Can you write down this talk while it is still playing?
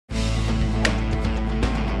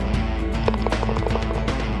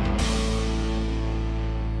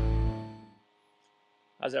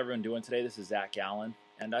How's everyone doing today? This is Zach Allen,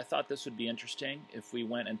 and I thought this would be interesting if we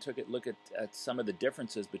went and took a look at some of the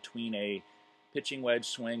differences between a pitching wedge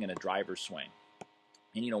swing and a driver swing.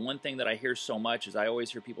 And one thing that I hear so much is I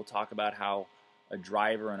always hear people talk about how a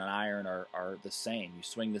driver and an iron are the same. You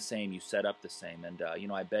swing the same, you set up the same, and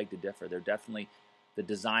I beg to differ. They're definitely, the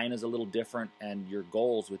design is a little different, and your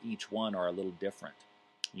goals with each one are a little different.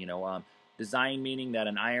 Design meaning that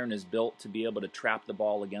an iron is built to be able to trap the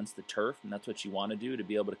ball against the turf, and that's what you want to do, to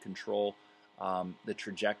be able to control the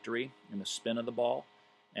trajectory and the spin of the ball.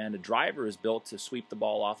 And a driver is built to sweep the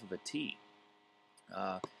ball off of a tee.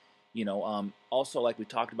 Also, like we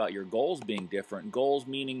talked about your goals being different. Goals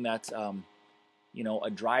meaning that a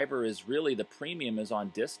driver is really, the premium is on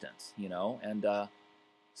distance. And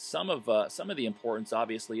some of the importance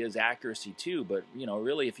obviously is accuracy too, but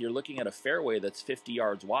really if you're looking at a fairway that's 50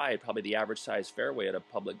 yards wide, probably the average size fairway at a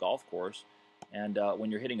public golf course, and when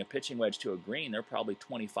you're hitting a pitching wedge to a green, they're probably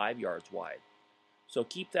 25 yards wide. So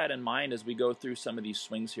keep that in mind as we go through some of these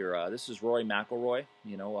swings here. This is Rory Mcilroy,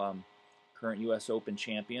 current U.S. Open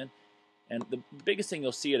champion, and the biggest thing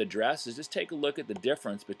you'll see it address is just take a look at the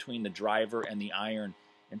difference between the driver and the iron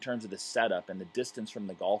in terms of the setup and the distance from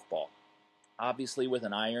the golf ball. Obviously, with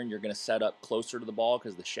an iron, you're going to set up closer to the ball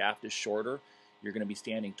because the shaft is shorter. You're going to be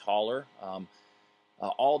standing taller.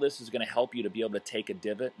 All this is going to help you to be able to take a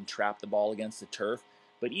divot and trap the ball against the turf.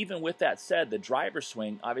 But even with that said, the driver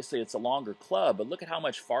swing, obviously it's a longer club, but look at how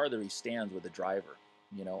much farther he stands with the driver.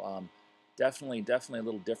 Definitely a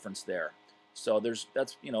little difference there. So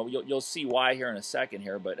you'll see why here in a second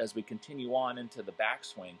here. But as we continue on into the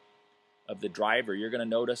backswing of the driver, you're going to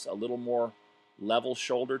notice a little more level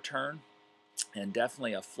shoulder turn, and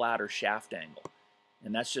definitely a flatter shaft angle.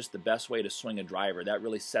 And that's just the best way to swing a driver. That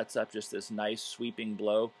really sets up just this nice sweeping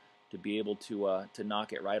blow to be able to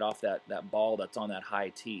knock it right off that ball that's on that high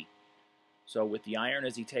tee. So with the iron,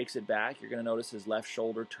 as he takes it back, you're going to notice his left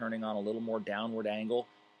shoulder turning on a little more downward angle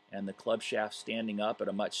and the club shaft standing up at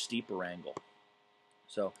a much steeper angle.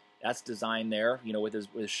 So that's designed there. With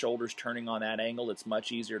his shoulders turning on that angle, it's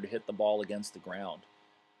much easier to hit the ball against the ground.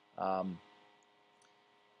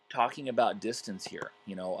 Talking about distance here,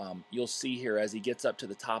 you'll see here as he gets up to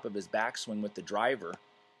the top of his backswing with the driver,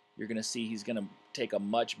 you're going to see he's going to take a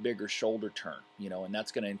much bigger shoulder turn, and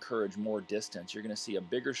that's going to encourage more distance. You're going to see a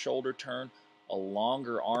bigger shoulder turn, a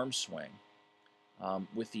longer arm swing.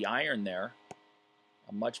 With the iron there,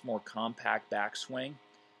 a much more compact backswing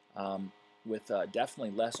with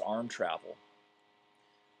definitely less arm travel.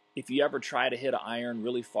 If you ever try to hit an iron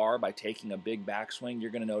really far by taking a big backswing,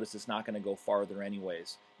 you're going to notice it's not going to go farther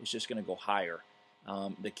anyways. It's just going to go higher.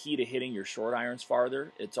 The key to hitting your short irons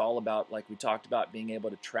farther, it's all about, like we talked about, being able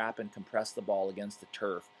to trap and compress the ball against the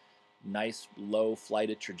turf. Nice, low,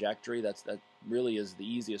 flighted trajectory. That really is the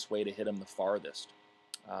easiest way to hit them the farthest.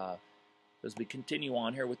 As we continue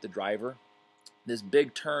on here with the driver, this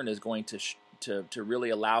big turn is going to really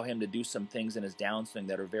allow him to do some things in his downswing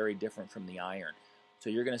that are very different from the iron. So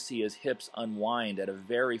you're going to see his hips unwind at a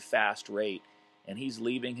very fast rate, and he's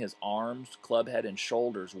leaving his arms, club head, and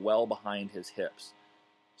shoulders well behind his hips.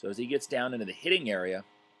 So as he gets down into the hitting area,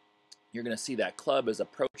 you're going to see that club is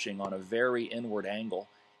approaching on a very inward angle,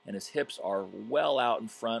 and his hips are well out in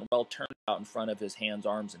front, well turned out in front of his hands,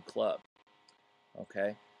 arms, and club.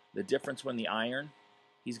 Okay? The difference when the iron,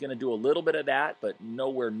 he's going to do a little bit of that, but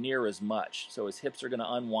nowhere near as much. So his hips are going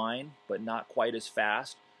to unwind, but not quite as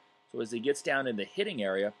fast. So as he gets down in the hitting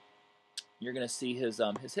area, you're going to see his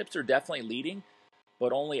hips are definitely leading,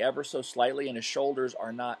 but only ever so slightly, and his shoulders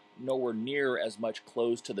are nowhere near as much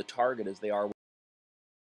close to the target as they are.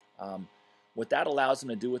 What that allows him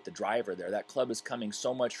to do with the driver there, that club is coming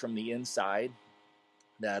so much from the inside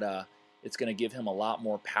that it's going to give him a lot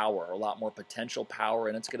more power, a lot more potential power,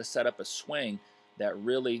 and it's going to set up a swing that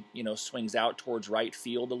really swings out towards right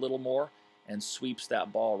field a little more and sweeps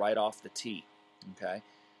that ball right off the tee. Okay.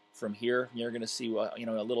 From here, you're going to see a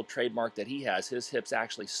little trademark that he has. His hips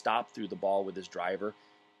actually stop through the ball with his driver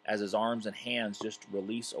as his arms and hands just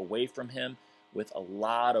release away from him with a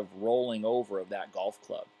lot of rolling over of that golf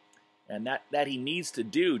club. And that he needs to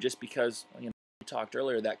do just because, we talked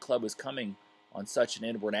earlier, that club is coming on such an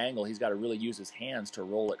inward angle. He's got to really use his hands to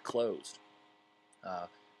roll it closed.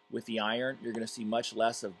 With the iron, you're going to see much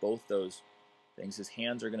less of both those things. His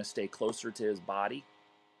hands are going to stay closer to his body.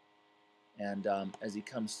 And as he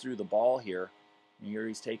comes through the ball here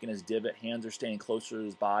he's taking his divot, hands are staying closer to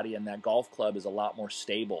his body, and that golf club is a lot more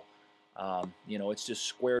stable. It's just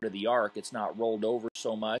square to the arc. It's not rolled over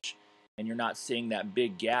so much, and you're not seeing that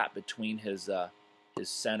big gap between his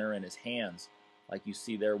center and his hands like you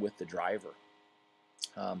see there with the driver.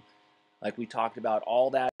 Like we talked about, all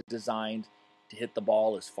that is designed to hit the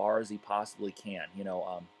ball as far as he possibly can.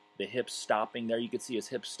 The hips stopping there, you can see his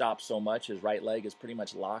hips stop so much. His right leg is pretty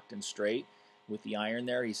much locked and straight. With the iron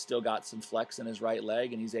there, he's still got some flex in his right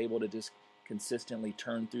leg, and he's able to just consistently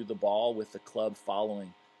turn through the ball with the club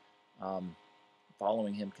following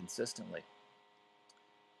him consistently.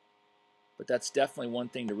 But that's definitely one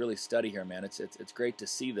thing to really study here, man. It's great to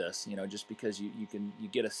see this, just because you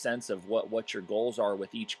get a sense of what your goals are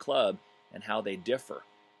with each club and how they differ.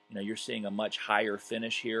 You're seeing a much higher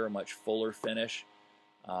finish here, a much fuller finish,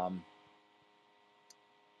 and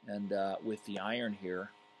with the iron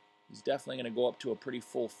here, he's definitely going to go up to a pretty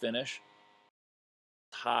full finish,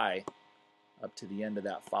 high up to the end of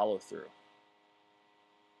that follow through.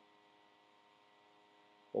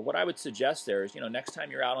 But what I would suggest there is, next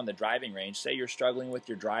time you're out on the driving range, say you're struggling with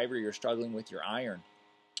your driver, you're struggling with your iron,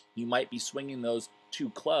 you might be swinging those two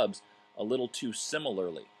clubs a little too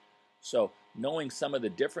similarly. So knowing some of the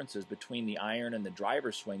differences between the iron and the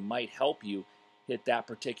driver swing might help you hit that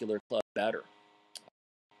particular club better.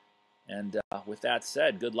 And with that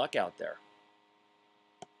said, good luck out there.